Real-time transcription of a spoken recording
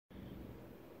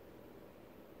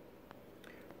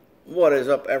What is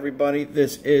up, everybody?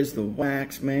 This is the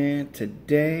Wax Man.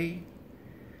 Today,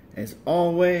 as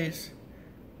always,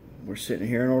 we're sitting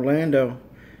here in Orlando.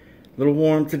 A little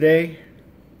warm today.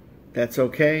 That's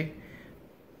okay.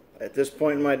 At this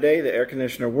point in my day, the air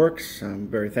conditioner works. I'm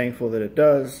very thankful that it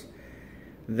does.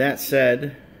 That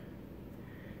said,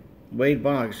 Wade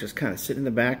Boggs just kind of sitting in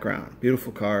the background.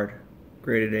 Beautiful card,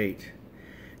 graded 8.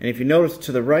 And if you notice,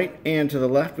 to the right and to the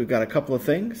left, we've got a couple of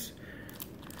things.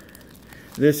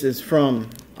 This is from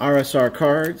RSR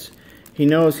Cards. He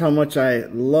knows how much I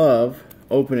love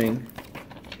opening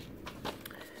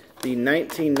the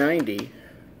 1990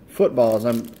 football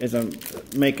as I'm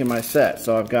making my set.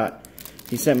 So I've got,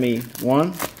 he sent me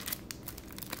 1,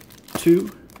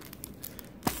 2,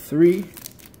 3,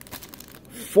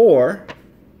 4.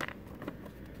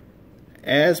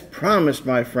 As promised,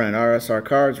 my friend, RSR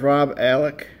Cards, Rob,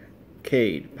 Alec,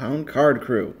 Cade, Pound Card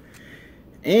Crew.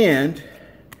 And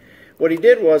what he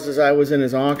did was I was in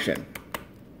his auction.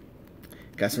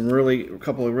 Got a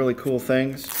couple of really cool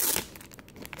things.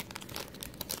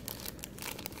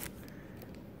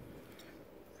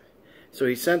 So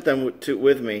he sent them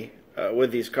with me with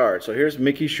these cards. So here's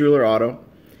Mickey Schuler auto,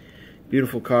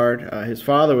 beautiful card. His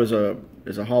father is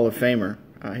a Hall of Famer.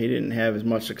 He didn't have as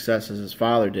much success as his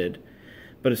father did,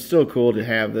 but it's still cool to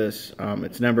have this.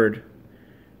 It's numbered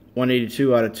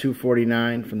 182 out of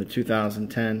 249 from the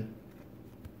 2010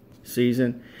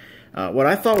 season. What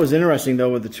I thought was interesting, though,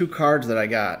 with the two cards that I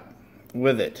got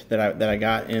with it, that I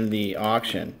got in the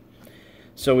auction.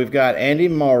 So we've got Andy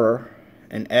Maurer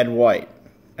and Ed White.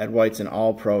 Ed White's an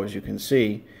All-Pro, as you can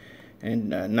see,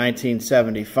 in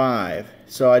 1975.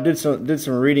 So I did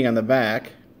some reading on the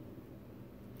back.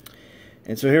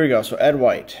 And so here we go. So Ed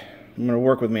White. I'm going to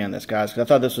work with me on this, guys, because I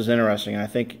thought this was interesting, and I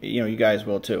think you guys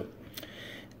will too.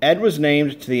 Ed was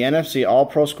named to the NFC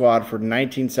All-Pro squad for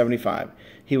 1975.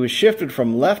 He was shifted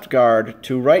from left guard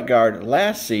to right guard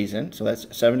last season, so that's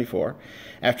 74,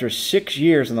 after 6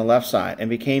 years on the left side, and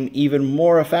became even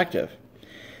more effective.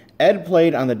 Ed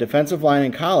played on the defensive line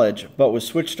in college, but was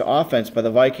switched to offense by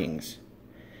the Vikings.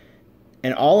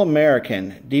 An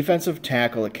All-American defensive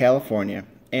tackle at California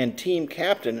and team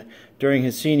captain during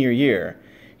his senior year,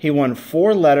 he won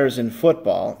 4 letters in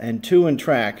football and 2 in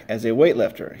track as a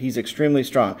weightlifter. He's extremely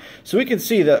strong. So we can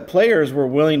see that players were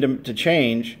willing to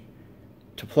change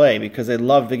to play because they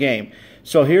loved the game.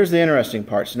 So here's the interesting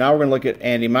part. So now we're going to look at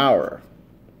Andy Maurer.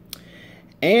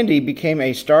 Andy became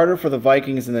a starter for the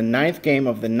Vikings in the 9th game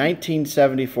of the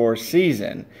 1974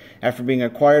 season after being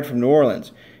acquired from New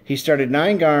Orleans. He started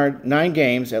 9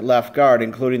 games at left guard,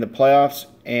 including the playoffs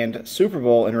and Super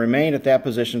Bowl, and remained at that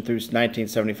position through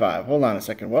 1975. Hold on a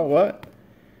second. What?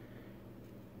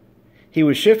 He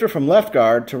was shifted from left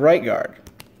guard to right guard.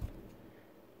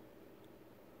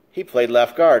 He played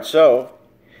left guard. So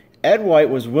Ed White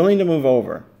was willing to move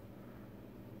over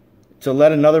to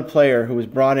let another player who was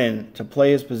brought in to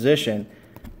play his position,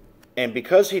 and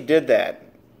because he did that,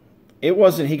 it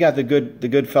wasn't he got the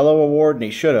good fellow award, and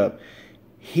he should have.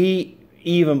 He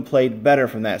even played better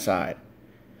from that side.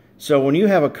 So when you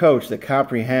have a coach that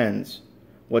comprehends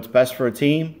what's best for a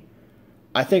team,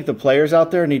 I think the players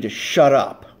out there need to shut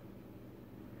up.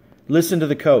 Listen to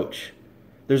the coach.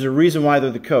 There's a reason why they're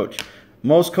the coach.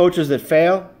 Most coaches that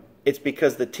fail, it's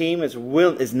because the team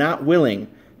is not willing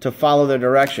to follow their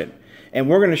direction. And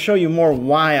we're going to show you more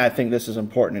why I think this is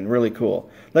important and really cool.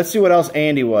 Let's see what else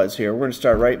Andy was here. We're going to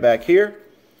start right back here.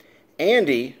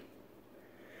 Andy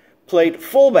played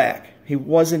fullback. He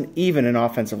wasn't even an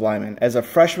offensive lineman as a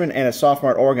freshman and a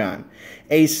sophomore at Oregon.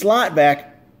 A slot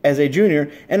back as a junior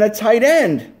and a tight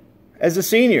end as a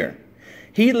senior.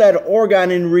 He led Oregon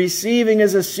in receiving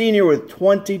as a senior with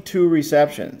 22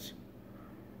 receptions.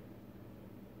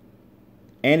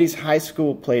 Andy's high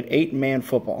school played 8-man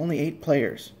football, only 8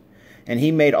 players. And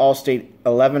he made All-State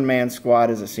 11-man squad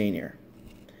as a senior.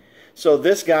 So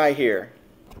this guy here,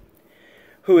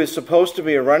 who is supposed to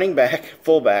be a running back,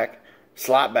 fullback,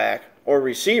 slot back, or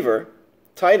receiver,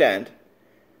 tight end,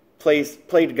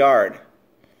 played guard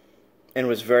and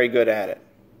was very good at it.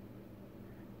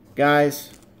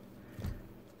 Guys,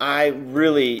 I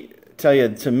really tell you,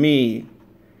 to me,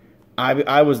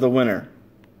 I was the winner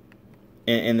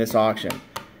in this auction.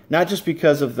 Not just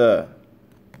because of the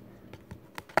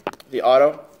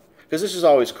auto, because this is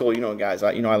always cool, guys.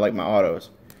 I like my autos.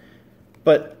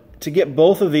 But to get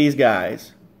both of these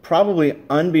guys, probably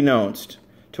unbeknownst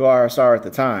to RSR at the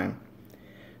time,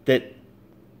 that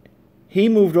he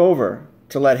moved over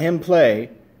to let him play,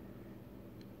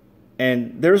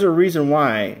 and there's a reason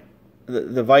why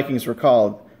the Vikings were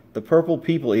called the Purple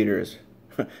People Eaters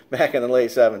back in the late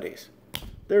 70s.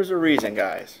 There's a reason,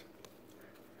 guys.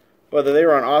 whether they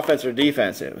were on offense or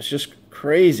defense. It was just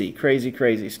crazy, crazy,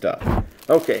 crazy stuff.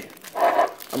 Okay,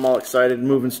 I'm all excited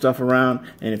moving stuff around,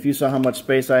 and if you saw how much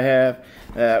space I have,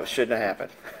 that shouldn't have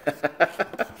happened.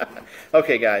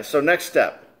 Okay, guys, so next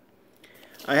step.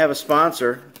 I have a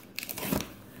sponsor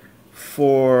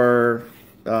for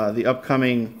the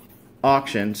upcoming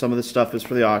auction. Some of this stuff is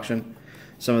for the auction.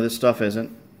 Some of this stuff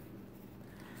isn't.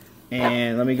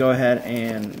 And let me go ahead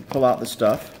and pull out the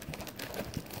stuff.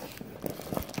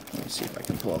 Let me see if I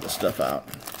can pull all the stuff out.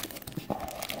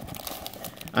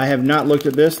 I have not looked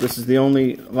at this. This is the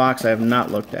only box I have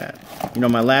not looked at. You know,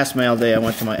 my last mail day I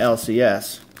went to my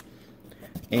LCS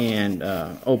and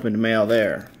opened mail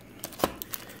there.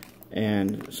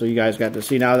 And so you guys got to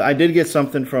see. Now, I did get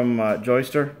something from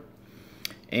Joyster,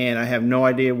 and I have no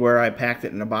idea where I packed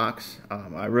it in a box.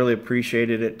 I really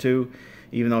appreciated it too,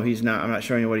 even though I'm not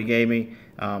showing you what he gave me.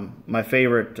 My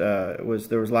favorite was,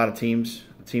 there was a lot of team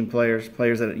players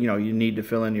that you need to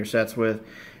fill in your sets with,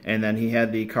 and then he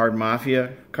had the Card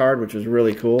Mafia card, which was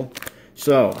really cool.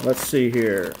 So let's see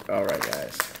here. All right,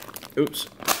 guys. Oops.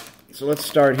 So let's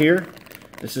start here.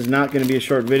 This is not going to be a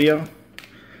short video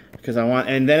because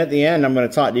and then at the end I'm going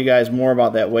to talk to you guys more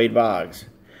about that Wade Boggs.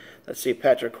 Let's see,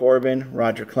 Patrick Corbin,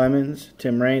 Roger Clemens,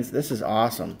 Tim Raines. This is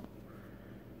awesome.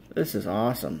 This is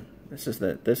awesome. This is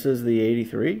the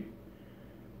 83.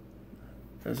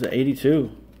 This is the 82.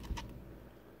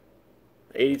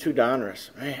 82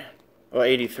 Donruss, man. Well,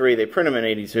 83. They print them in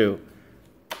 82.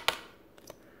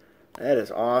 That is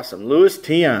awesome. Louis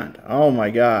Tiant. Oh my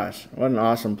gosh, what an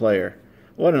awesome player.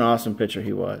 What an awesome pitcher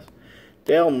he was.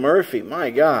 Dale Murphy. My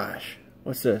gosh.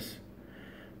 What's this?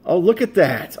 Oh, look at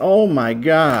that. Oh my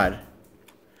God.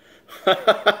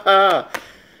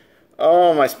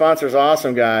 Oh, my sponsor's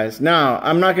awesome, guys. Now,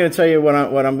 I'm not going to tell you what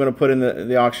I'm going to put in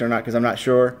the auction or not because I'm not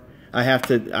sure. I have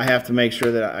to make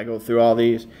sure that I go through all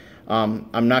these.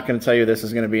 I'm not going to tell you this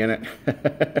is going to be in it.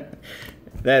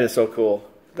 That is so cool.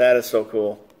 That is so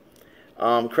cool.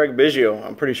 Craig Biggio.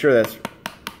 I'm pretty sure that's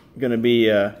going to be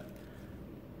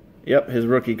yep, his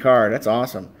rookie card. That's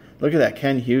awesome. Look at that,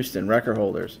 Ken Houston, record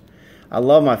holders. I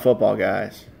love my football,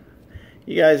 guys.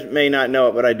 You guys may not know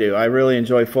it, but I do. I really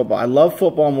enjoy football. I love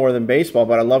football more than baseball,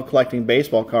 but I love collecting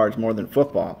baseball cards more than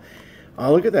football.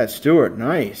 Oh, look at that Stewart.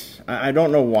 Nice. I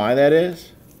don't know why that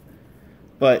is,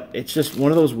 but it's just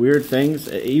one of those weird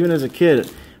things. Even as a kid,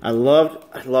 I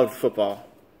loved football.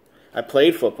 I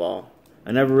played football.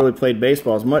 I never really played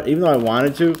baseball as much, even though I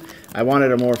wanted to. I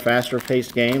wanted a more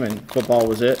faster-paced game, and football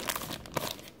was it.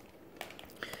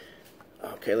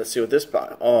 Okay, let's see what this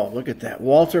box. Oh, look at that.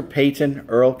 Walter Payton,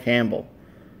 Earl Campbell.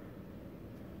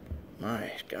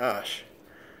 My gosh.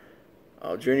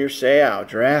 Oh, Junior Seau,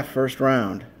 draft first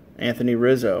round. Anthony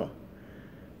Rizzo.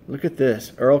 Look at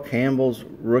this. Earl Campbell's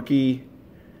rookie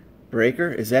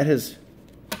breaker. Is that his?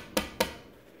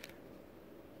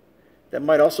 That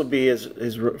might also be his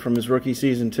from his rookie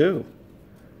season too.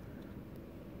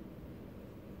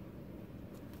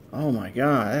 Oh my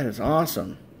God, that is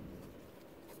awesome.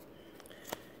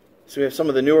 So we have some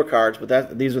of the newer cards,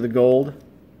 but these are the gold.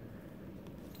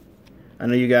 I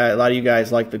know a lot of you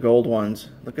guys like the gold ones.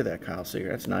 Look at that, Kyle Seager.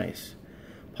 That's nice.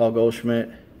 Paul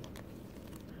Goldschmidt.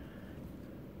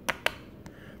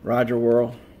 Roger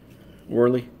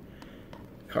Worley.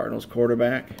 Cardinals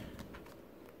quarterback.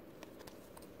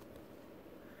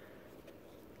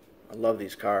 I love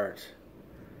these cards.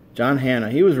 John Hanna.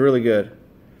 He was really good.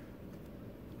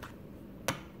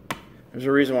 There's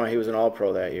a reason why he was an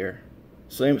All-Pro that year.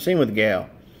 Same with Gale.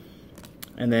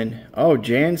 And then, oh,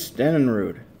 Jan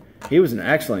Stenenrud. He was an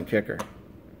excellent kicker.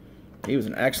 He was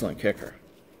an excellent kicker.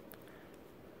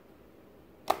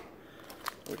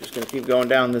 We're just going to keep going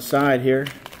down this side here.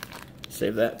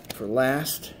 Save that for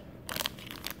last.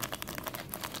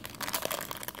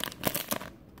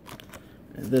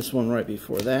 And this one right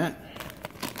before that.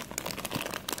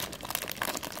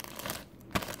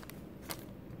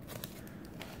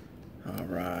 All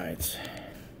right.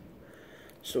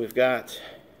 So we've got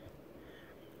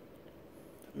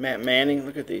Matt Manning.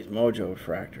 Look at these Mojo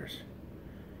refractors.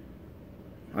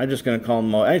 I'm just going to call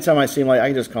them Mojo. Anytime I see them, I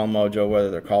can just call them Mojo, whether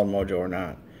they're called Mojo or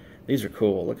not. These are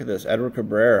cool. Look at this. Edward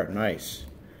Cabrera. Nice.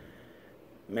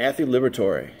 Matthew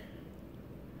Liberatore.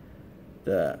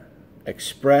 The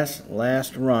Express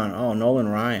Last Run. Oh, Nolan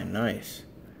Ryan. Nice.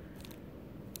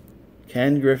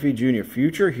 Ken Griffey Jr.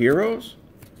 Future Heroes?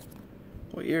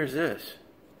 What year is this?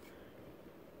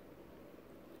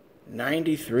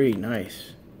 93.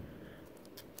 Nice.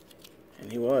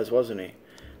 And he wasn't he?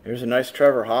 There's a nice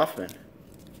Trevor Hoffman.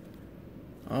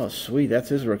 Oh, sweet. That's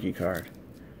his rookie card.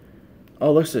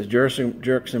 Oh, look at this.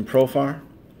 Jerkson Profar.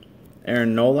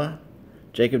 Aaron Nola.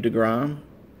 Jacob deGrom.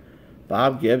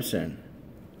 Bob Gibson.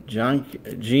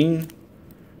 Gene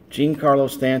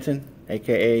Carlos Stanton,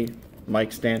 a.k.a.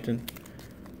 Mike Stanton.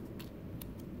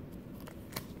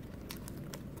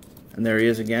 And there he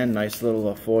is again. Nice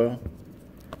little foil.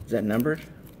 Is that numbered?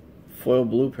 Foil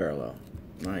blue parallel.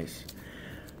 Nice.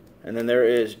 And then there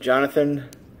is Jonathan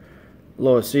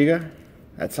Loaizaga.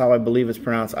 That's how I believe it's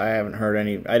pronounced. I haven't heard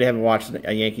any. I haven't watched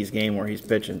a Yankees game where he's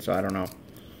pitching, so I don't know.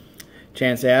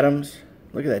 Chance Adams.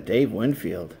 Look at that, Dave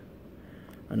Winfield.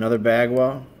 Another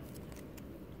Bagwell.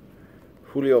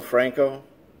 Julio Franco.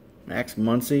 Max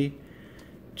Muncy.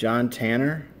 John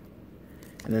Tanner.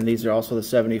 And then these are also the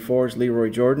 74s. Leroy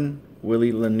Jordan.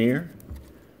 Willie Lanier.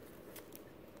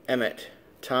 Emmett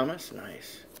Thomas.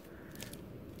 Nice.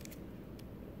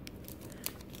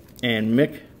 And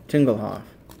Mick Tingelhoff.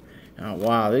 Oh,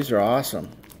 wow, these are awesome.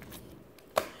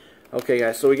 Okay,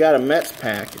 guys, so we got a Mets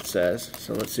pack, it says.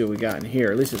 So let's see what we got in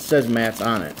here. At least it says Mets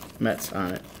on it. Mets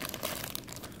on it.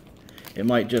 It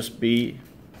might just be,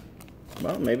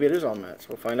 well, maybe it is all Mets.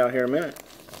 We'll find out here in a minute.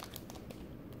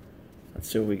 Let's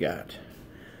see what we got.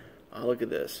 Oh, look at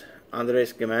this.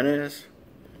 Andres Gimenez.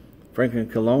 Franklin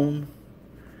Colon.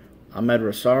 Ahmed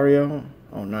Rosario.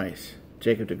 Oh, nice.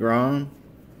 Jacob deGrom.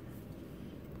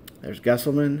 There's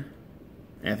Gesselman.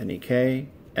 Anthony Kay.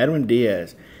 Edwin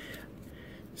Diaz.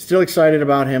 Still excited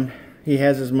about him. He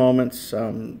has his moments.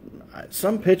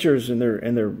 Some pitchers in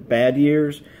their bad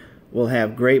years will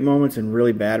have great moments and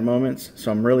really bad moments.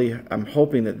 So I'm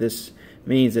hoping that this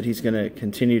means that he's going to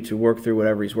continue to work through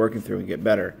whatever he's working through and get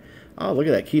better. Oh, look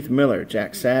at that. Keith Miller,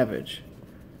 Jack Savage.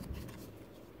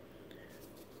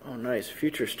 Oh, nice.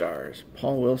 Future stars.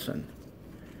 Paul Wilson.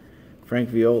 Frank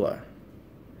Viola.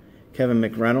 Kevin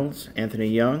McReynolds. Anthony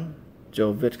Young.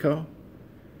 Joe Vitko.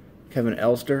 Kevin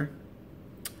Elster.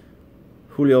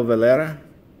 Julio Valera.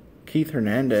 Keith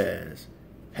Hernandez.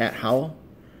 Pat Howell.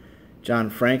 John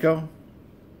Franco.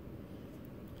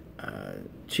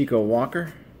 Chico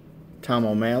Walker. Tom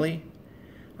O'Malley.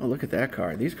 Oh, look at that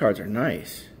card. These cards are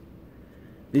nice.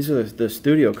 These are the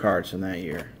studio cards from that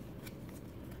year.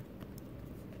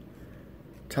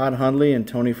 Todd Hundley and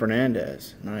Tony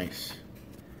Fernandez. Nice.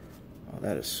 Oh,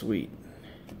 that is sweet.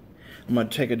 I'm going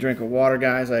to take a drink of water,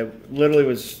 guys. I literally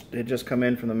had just come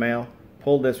in from the mail.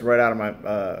 Pulled this right out of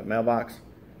my mailbox.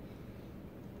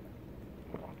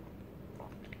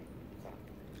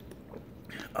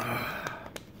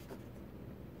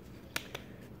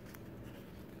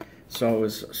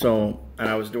 And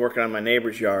I was working on my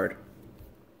neighbor's yard.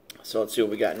 So let's see what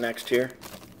we got next here.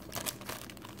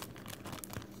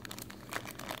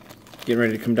 Getting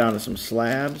ready to come down to some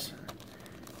slabs.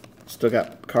 Still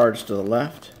got cards to the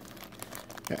left.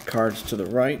 Got cards to the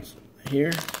right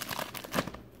here.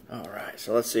 Alright,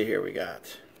 so let's see here. We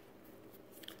got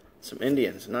some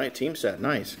Indians. Nice team set.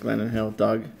 Nice. Glennon Hill,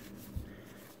 Doug.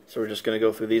 So we're just going to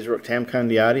go through these. Tam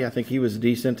Condiati, I think he was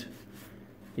decent.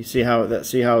 You see how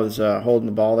he's holding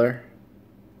the ball there?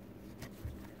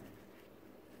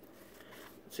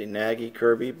 Let's see, Nagy,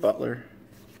 Kirby, Butler,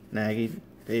 Nagy,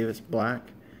 Davis, Black,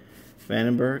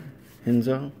 Vandenberg,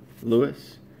 Hinzo,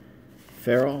 Lewis,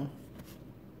 Farrell.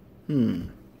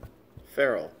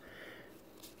 Farrell.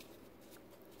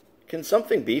 Can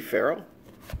something be Farrell?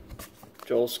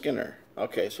 Joel Skinner.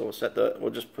 Okay, so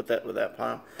we'll just put that with that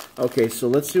pile. Okay, so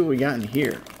let's see what we got in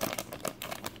here.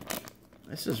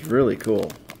 This is really cool.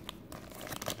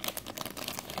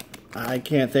 I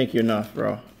can't thank you enough,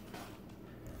 bro.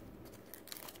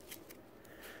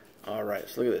 Alright,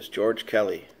 so look at this. George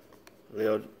Kelly,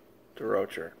 Leo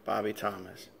DeRocher, Bobby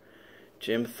Thomas,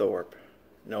 Jim Thorpe,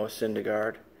 Noah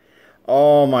Syndergaard.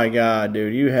 Oh my god,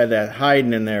 dude, you had that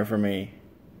hiding in there for me.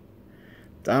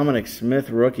 Dominic Smith,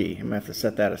 rookie. I'm going to have to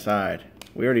set that aside.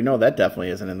 We already know that definitely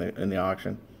isn't in the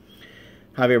auction.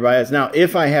 Javier Baez. Now,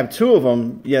 if I have two of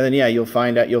them, then you'll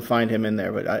find him in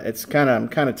there. But I'm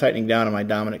kind of tightening down on my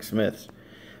Dominic Smiths.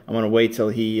 I'm going to wait till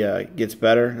he gets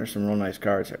better. There's some real nice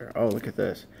cards here. Oh, look at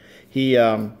this. He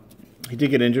did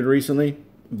get injured recently,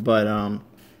 but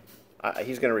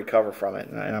he's going to recover from it,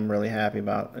 and I'm really happy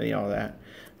about that.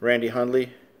 Randy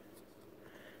Hundley.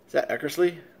 Is that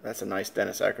Eckersley? That's a nice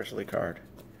Dennis Eckersley card.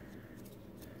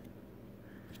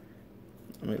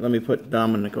 Let me put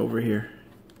Dominic over here.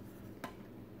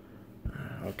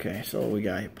 Okay, so we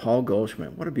got Paul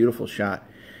Goldschmidt. What a beautiful shot.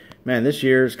 Man, this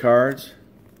year's cards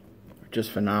are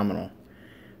just phenomenal.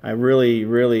 I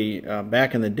really,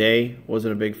 back in the day,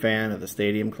 wasn't a big fan of the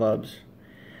stadium clubs.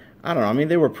 I don't know. I mean,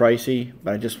 they were pricey,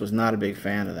 but I just was not a big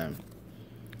fan of them.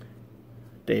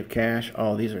 Dave Cash.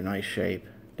 Oh, these are nice shape.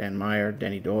 Dan Meyer,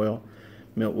 Denny Doyle,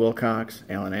 Milt Wilcox,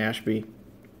 Alan Ashby.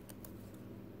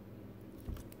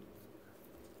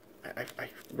 I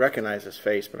recognize his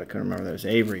face, but I couldn't remember. That was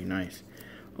Avery. Nice.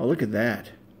 Oh, look at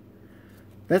that.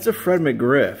 That's a Fred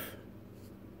McGriff.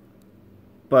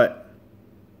 But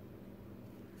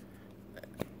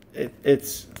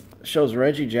it shows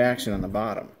Reggie Jackson on the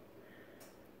bottom.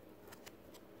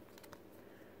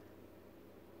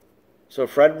 So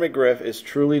Fred McGriff is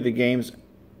truly the game's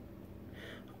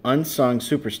unsung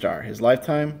superstar. His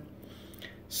lifetime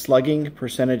slugging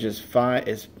percentage is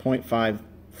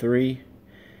 .53.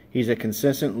 He's a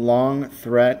consistent long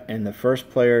threat and the first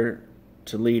player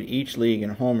to lead each league in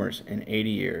homers in 80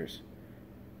 years.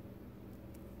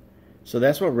 So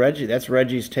that's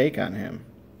Reggie's take on him.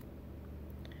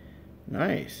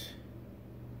 Nice.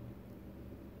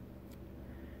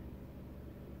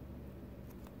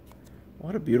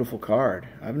 What a beautiful card.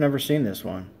 I've never seen this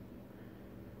one.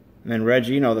 And then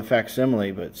Reggie, you know, the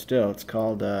facsimile, but still, it's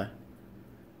called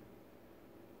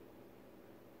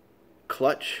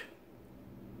Clutch.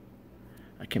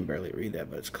 I can barely read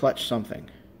that, but it's Clutch something.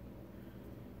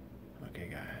 Okay,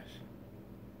 guys.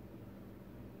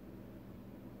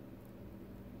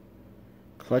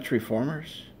 Clutch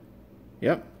Reformers?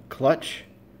 Yep, Clutch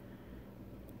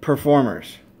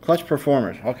Performers. Clutch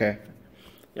Performers, okay.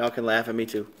 Y'all can laugh at me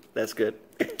too. That's good.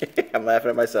 I'm laughing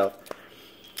at myself.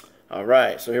 All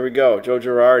right, so here we go. Joe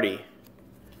Girardi.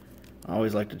 I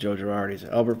always like the Joe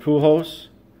Girardis. Albert Pujols,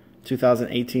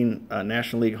 2018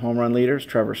 National League home run leaders.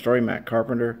 Trevor Story, Matt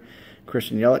Carpenter,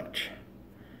 Christian Yelich,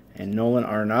 and Nolan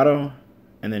Arenado.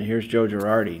 And then here's Joe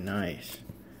Girardi. Nice.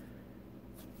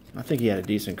 I think he had a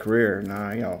decent career.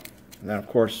 Now, you know, and then of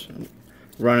course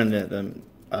running the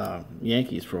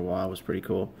Yankees for a while was pretty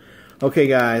cool. Okay,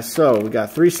 guys. So we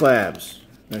got 3 slabs.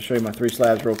 I'm going to show you my 3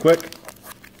 slabs real quick.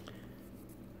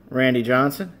 Randy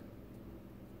Johnson.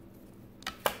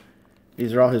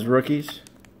 These are all his rookies.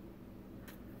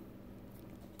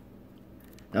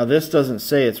 Now this doesn't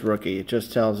say it's rookie. It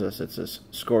just tells us it's a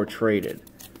score traded.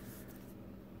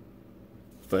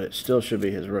 But it still should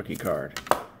be his rookie card.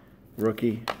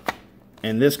 Rookie.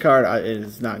 And this card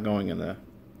is not going in the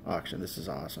auction. This is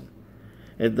awesome.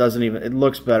 It doesn't even, it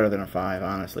looks better than a 5,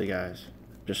 honestly, guys.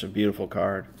 Just a beautiful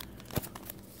card.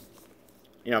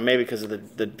 You know, maybe because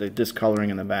of the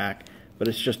discoloring in the back, but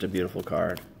it's just a beautiful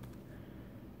card.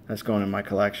 That's going in my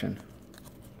collection.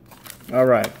 All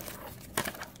right.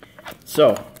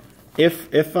 So,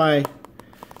 if I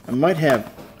might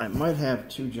have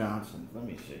 2 Johnsons. Let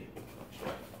me see.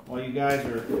 While you guys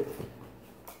are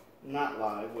not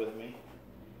live with me,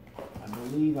 I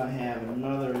believe I have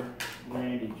another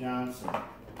Randy Johnson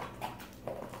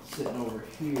sitting over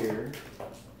here,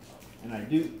 and I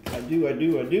do.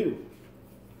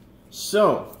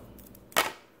 So,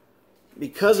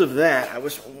 because of that, I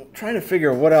was trying to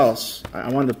figure out what else I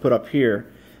wanted to put up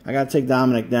here. I got to take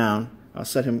Dominic down. I'll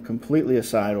set him completely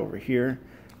aside over here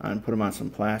and put him on some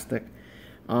plastic.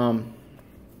 Both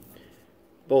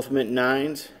mint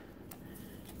 9s.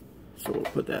 So we'll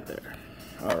put that there.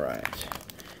 All right.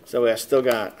 So I still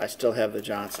have the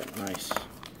Johnson. Nice.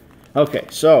 Okay,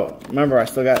 so remember I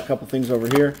still got a couple things over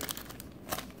here.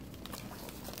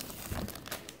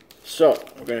 So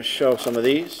we're going to show some of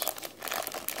these.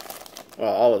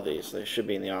 Well, all of these. They should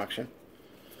be in the auction.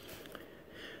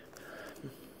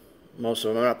 Most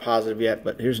of them, I'm not positive yet,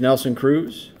 but here's Nelson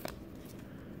Cruz,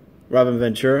 Robin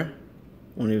Ventura,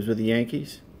 when he was with the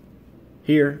Yankees,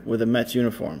 here with a Mets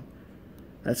uniform.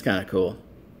 That's kind of cool.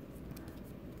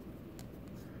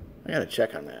 I got to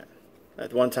check on that.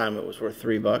 At one time it was worth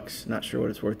 $3. Not sure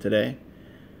what it's worth today.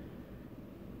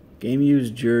 Game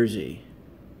used jersey.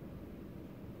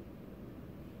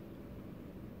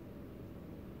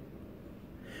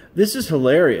 This is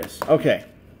hilarious. Okay,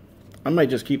 I might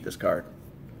just keep this card.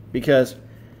 Because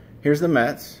here's the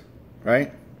Mets,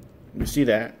 right? You see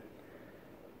that.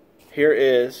 Here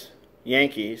is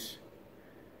Yankees.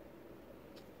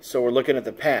 So we're looking at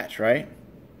the patch, right?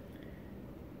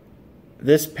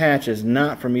 This patch is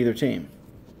not from either team.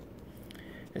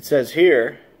 It says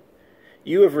here,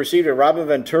 you have received a Robin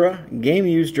Ventura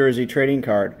game-used jersey trading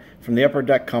card from the Upper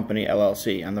Deck Company,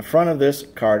 LLC. On the front of this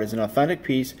card is an authentic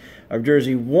piece of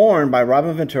jersey worn by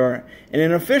Robin Ventura in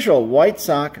an official White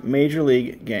Sox Major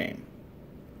League game.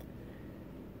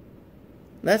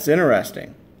 That's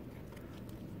interesting.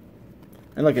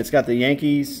 And look, it's got the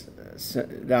Yankees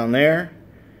down there,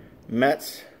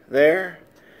 Mets there,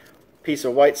 piece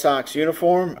of White Sox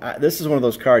uniform. This is one of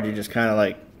those cards you just kind of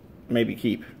like maybe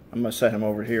keep. I'm gonna set him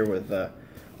over here with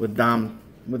Dom.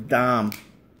 Put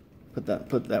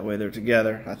that way there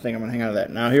together. I think I'm gonna hang on to that.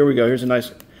 Now here we go. Here's a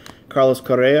nice Carlos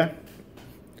Correa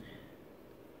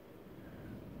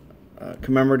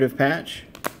commemorative patch,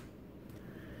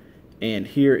 and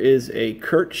here is a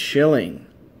Curt Schilling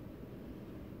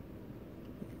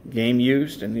game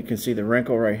used, and you can see the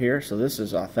wrinkle right here. So this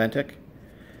is authentic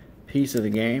piece of the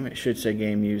game. It should say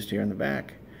game used here in the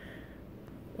back.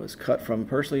 Was cut from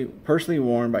personally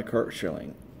worn by Kurt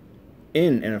Schilling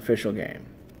in an official game.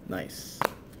 Nice.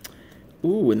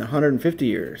 Ooh, in the 150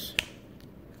 years.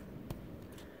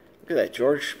 Look at that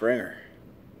George Springer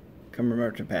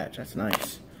commemorative patch. That's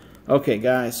nice. Okay,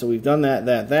 guys, so we've done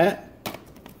that.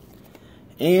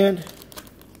 And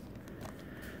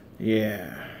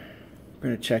yeah, we're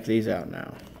going to check these out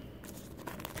now.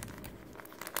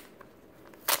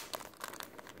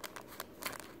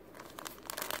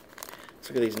 Let's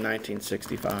look at these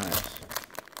 1965s.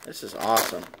 This is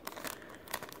awesome.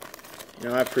 You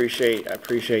know, I appreciate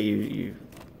you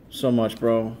so much,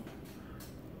 bro.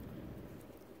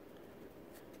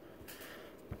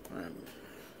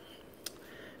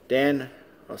 Dan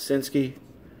Osinski,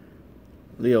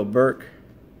 Leo Burke,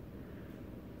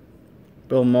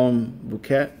 Bill Moan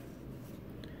Bouquet,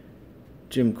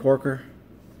 Jim Corker,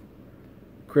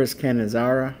 Chris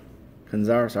Canizara,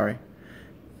 sorry.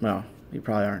 Well, you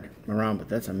probably aren't around, but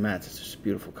that's a Mets. It's just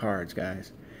beautiful cards,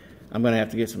 guys. I'm going to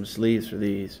have to get some sleeves for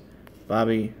these.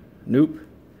 Bobby Knoop,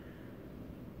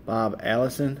 Bob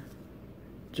Allison,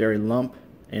 Jerry Lump,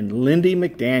 and Lindy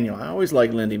McDaniel. I always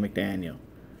liked Lindy McDaniel.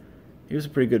 He was a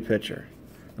pretty good pitcher.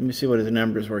 Let me see what his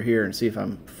numbers were here and see if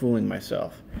I'm fooling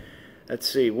myself. Let's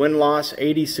see. Win-loss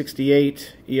 80-68,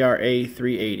 ERA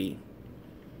 380.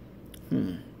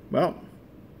 Well,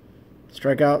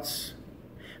 strikeouts.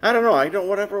 I don't know.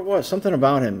 Whatever it was. Something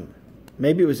about him.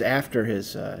 Maybe it was after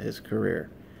his career.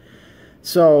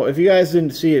 So, if you guys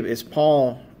didn't see it, it's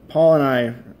Paul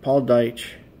Dyke.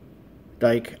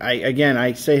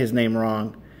 I say his name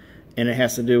wrong, and it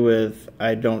has to do with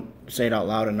I don't say it out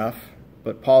loud enough.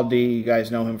 But Paul D, you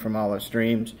guys know him from all our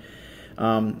streams. He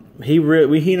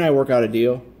and I work out a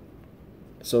deal,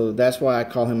 so that's why I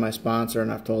call him my sponsor,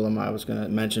 and I've told him I was going to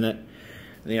mention it.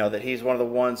 You know, that he's one of the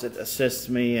ones that assists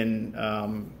me in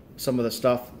some of the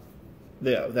stuff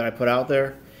that I put out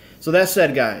there. So that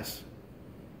said, guys,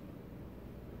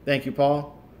 thank you,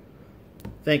 Paul.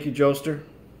 Thank you, Joester.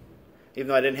 Even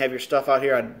though I didn't have your stuff out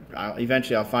here,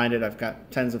 eventually I'll find it. I've got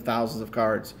tens of thousands of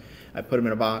cards. I put them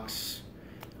in a box.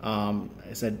 I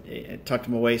said I tucked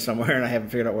them away somewhere, and I haven't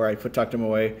figured out where I tucked them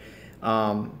away.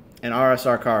 And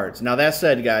RSR cards. Now that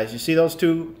said, guys, you see those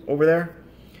two over there?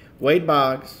 Wade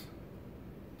Boggs.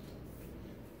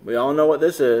 We all know what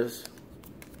this is,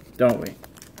 don't we?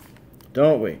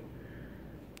 Don't we?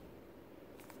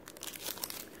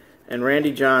 And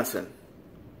Randy Johnson.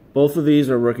 Both of these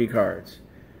are rookie cards.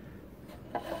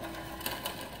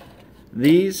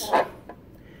 These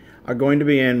are going to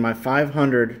be in my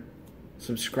 500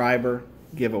 subscriber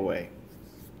giveaway.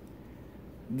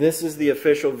 This is the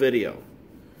official video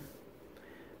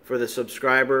for the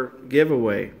subscriber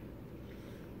giveaway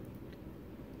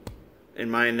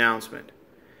in my announcement.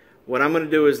 What I'm going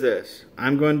to do is this.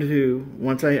 I'm going to,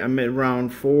 once I'm at around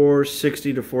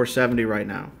 460 to 470 right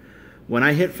now. When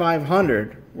I hit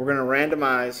 500, we're going to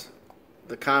randomize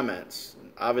the comments.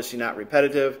 Obviously not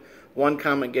repetitive. One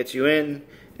comment gets you in.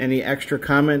 Any extra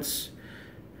comments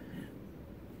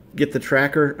get the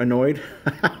tracker annoyed.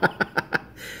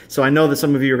 So I know that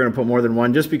some of you are going to put more than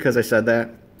one just because I said that.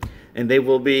 And they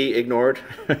will be ignored.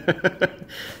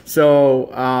 So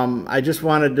I just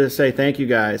wanted to say thank you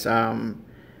guys.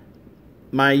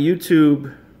 My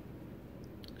YouTube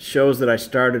shows that I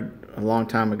started a long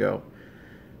time ago,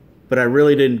 but I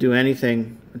really didn't do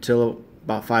anything until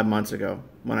about 5 months ago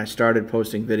when I started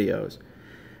posting videos.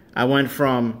 I went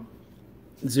from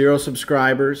 0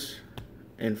 subscribers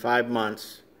in 5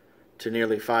 months to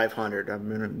nearly 500. I've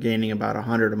been gaining about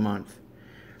 100 a month.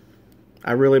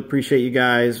 I really appreciate you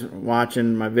guys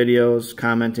watching my videos,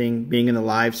 commenting, being in the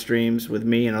live streams with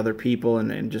me and other people,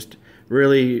 and just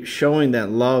really showing that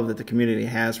love that the community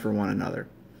has for one another.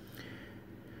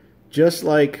 Just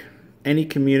like any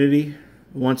community,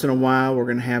 once in a while we're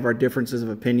going to have our differences of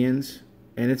opinions,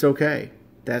 and it's okay.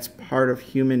 That's part of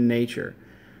human nature.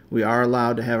 We are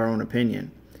allowed to have our own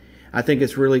opinion. I think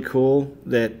it's really cool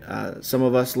that some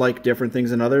of us like different things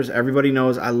than others. Everybody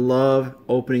knows I love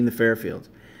opening the Fairfields.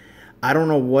 I don't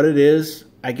know what it is.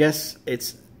 I guess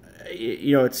it's,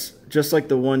 you know, it's just like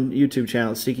the one YouTube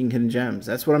channel, Seeking Hidden Gems.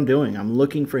 That's what I'm doing. I'm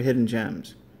looking for hidden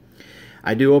gems.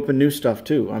 I do open new stuff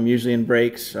too. I'm usually in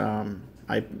breaks.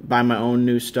 I buy my own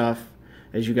new stuff,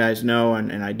 as you guys know,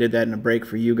 and I did that in a break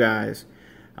for you guys.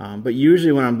 But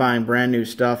usually when I'm buying brand new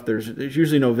stuff, there's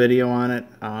usually no video on it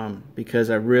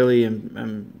because I really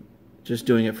am just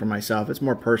doing it for myself. It's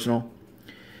more personal.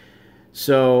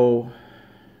 So,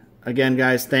 again,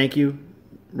 guys, thank you.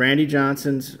 Randy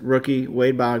Johnson's rookie,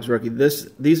 Wade Boggs rookie.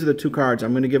 These are the two cards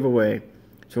I'm going to give away.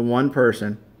 to one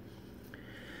person.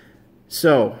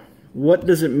 So, what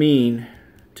does it mean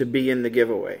to be in the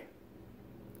giveaway?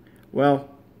 Well,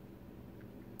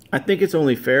 I think it's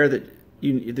only fair that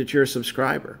you're a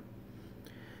subscriber.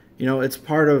 You know, it's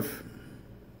part of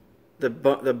the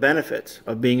benefits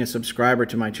of being a subscriber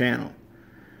to my channel.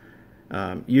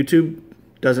 YouTube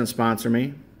doesn't sponsor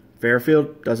me.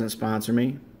 Fairfield doesn't sponsor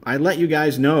me. I let you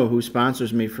guys know who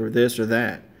sponsors me for this or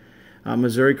that.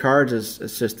 Missouri Cards has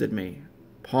assisted me.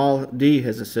 Paul D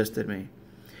has assisted me.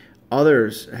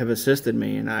 Others have assisted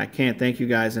me, and I can't thank you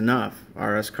guys enough.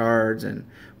 RS Cards and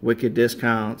Wicked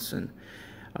Discounts and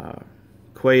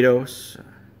Quados,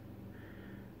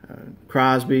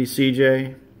 Crosby,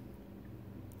 CJ,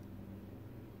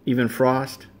 even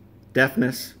Frost,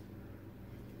 Deafness.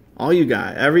 All you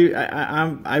guys, I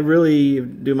really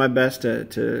do my best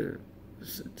to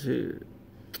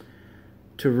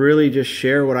really just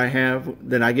share what I have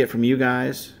that I get from you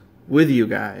guys with you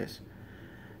guys.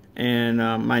 And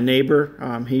my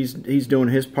neighbor, he's doing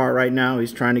his part right now.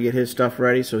 He's trying to get his stuff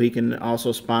ready so he can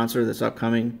also sponsor this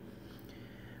upcoming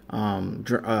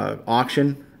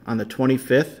auction on the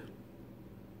 25th.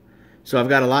 So I've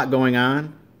got a lot going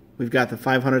on. We've got the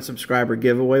 500 subscriber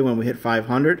giveaway when we hit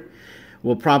 500.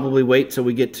 We'll probably wait till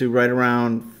we get to right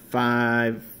around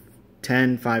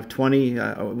 510, 520.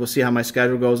 We'll see how my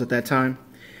schedule goes at that time.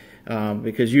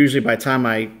 Because usually by the time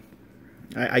I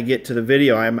get to the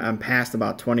video, I'm past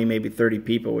about 20, maybe 30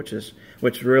 people,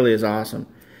 which really is awesome.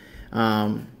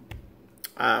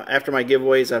 After my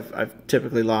giveaways, I've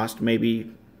typically lost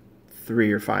maybe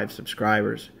 3 or 5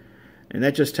 subscribers, and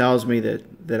that just tells me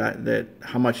that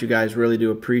how much you guys really do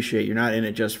appreciate. You're not in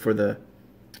it just for the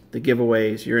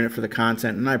giveaways. You're in it for the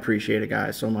content, and I appreciate it,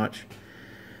 guys, so much.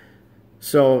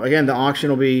 So again, the auction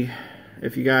will be,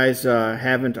 if you guys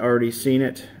haven't already seen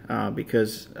it,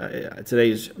 because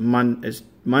today is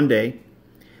Monday,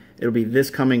 it'll be this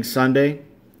coming Sunday,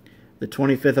 the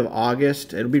 25th of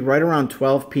August. It'll be right around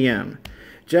 12 p.m.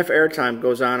 Jeff Airtime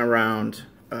goes on around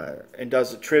and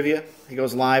does the trivia. He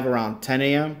goes live around 10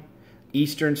 a.m.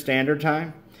 Eastern Standard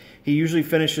Time. He usually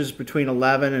finishes between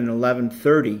 11 and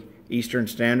 11:30 Eastern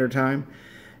Standard Time.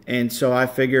 And so I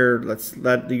figure let's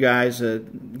let you guys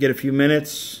get a few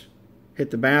minutes,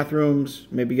 hit the bathrooms,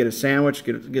 maybe get a sandwich,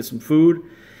 get some food,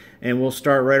 and we'll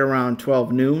start right around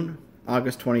 12 noon,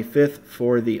 August 25th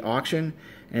for the auction.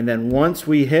 And then once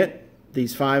we hit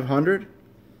these 500,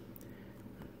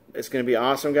 it's going to be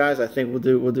awesome, guys. I think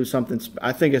we'll do something.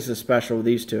 I think it's special with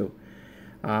these two.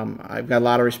 I've got a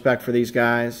lot of respect for these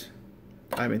guys.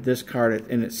 I mean, this card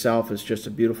in itself is just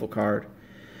a beautiful card.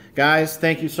 Guys,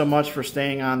 thank you so much for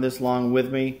staying on this long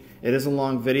with me. It is a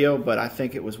long video, but I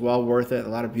think it was well worth it. A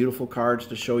lot of beautiful cards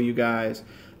to show you guys.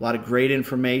 A lot of great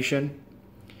information.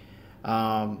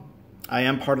 I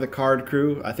am part of the card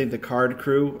crew. I think the card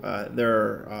crew,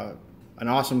 they're an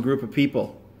awesome group of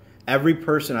people. Every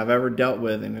person I've ever dealt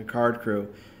with in the card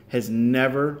crew has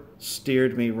never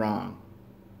steered me wrong.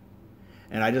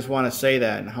 And I just want to say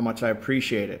that and how much I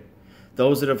appreciate it.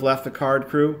 Those that have left the card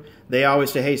crew, they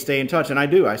always say, hey, stay in touch. And I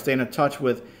do. I stay in touch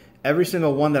with every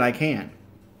single one that I can.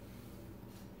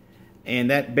 And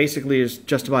that basically is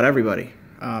just about everybody.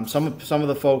 Some of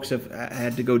the folks have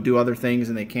had to go do other things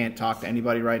and they can't talk to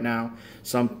anybody right now.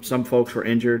 Some folks were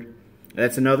injured.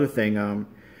 That's another thing.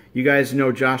 You guys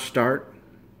know Josh Start.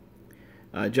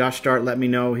 Josh Start let me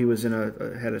know he was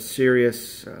had a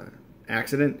serious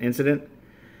incident,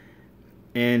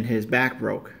 and his back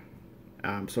broke.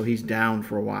 So he's down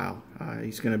for a while.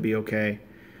 He's going to be okay.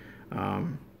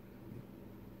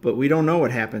 But we don't know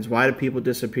what happens. Why do people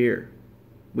disappear?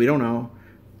 We don't know.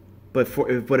 But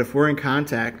if we're in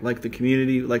contact, like the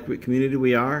community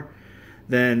we are,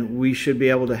 then we should be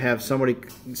able to have somebody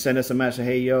send us a message.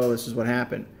 Hey, yo, this is what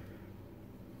happened.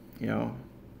 You know,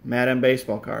 Mad M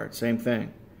baseball card, same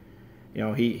thing. You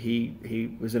know,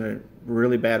 he was in a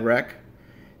really bad wreck.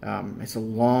 It's a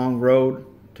long road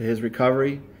to his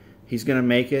recovery. He's going to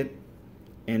make it,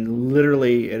 and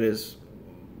literally it is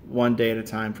one day at a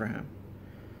time for him.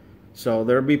 So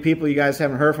there'll be people you guys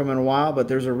haven't heard from in a while, but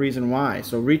there's a reason why.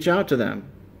 So reach out to them.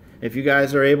 If you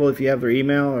guys are able, if you have their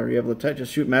email or you're able to text,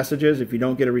 just shoot messages. If you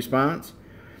don't get a response,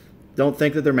 don't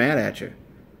think that they're mad at you.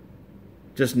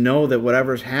 Just know that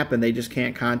whatever's happened, they just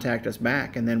can't contact us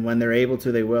back. And then when they're able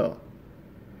to, they will.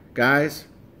 Guys,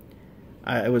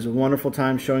 it was a wonderful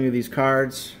time showing you these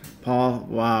cards. Paul,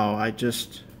 wow, I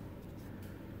just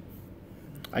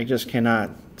cannot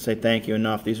say thank you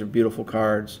enough. These are beautiful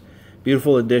cards.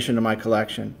 Beautiful addition to my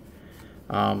collection.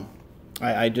 I'm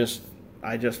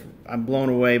blown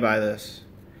away by this.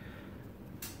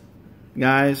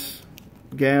 Guys,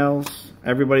 gals,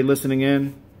 everybody listening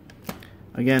in,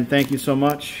 Again, thank you so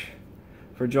much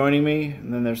for joining me.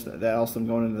 And then there's the Elston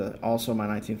going into also my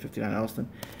 1959 Elston.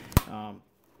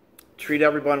 Treat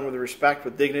everyone with respect,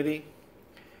 with dignity.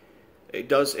 It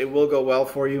will go well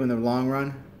for you in the long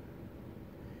run.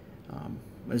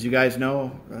 As you guys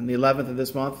know, on the 11th of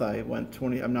this month,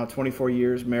 I'm now 24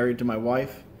 years married to my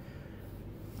wife.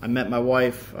 I met my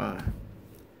wife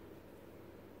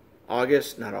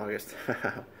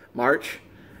March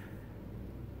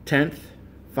 10th,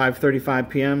 5:35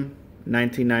 p.m.,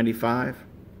 1995,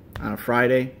 on a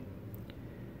Friday.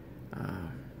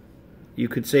 You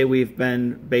could say we've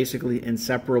been basically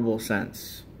inseparable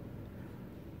since.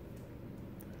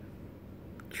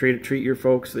 Treat your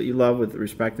folks that you love with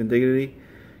respect and dignity.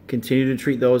 Continue to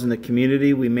treat those in the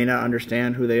community. We may not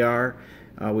understand who they are.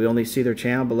 We only see their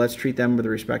channel, but let's treat them with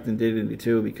respect and dignity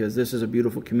too, because this is a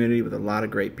beautiful community with a lot of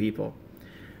great people.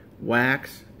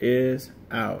 Wax is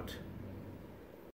out.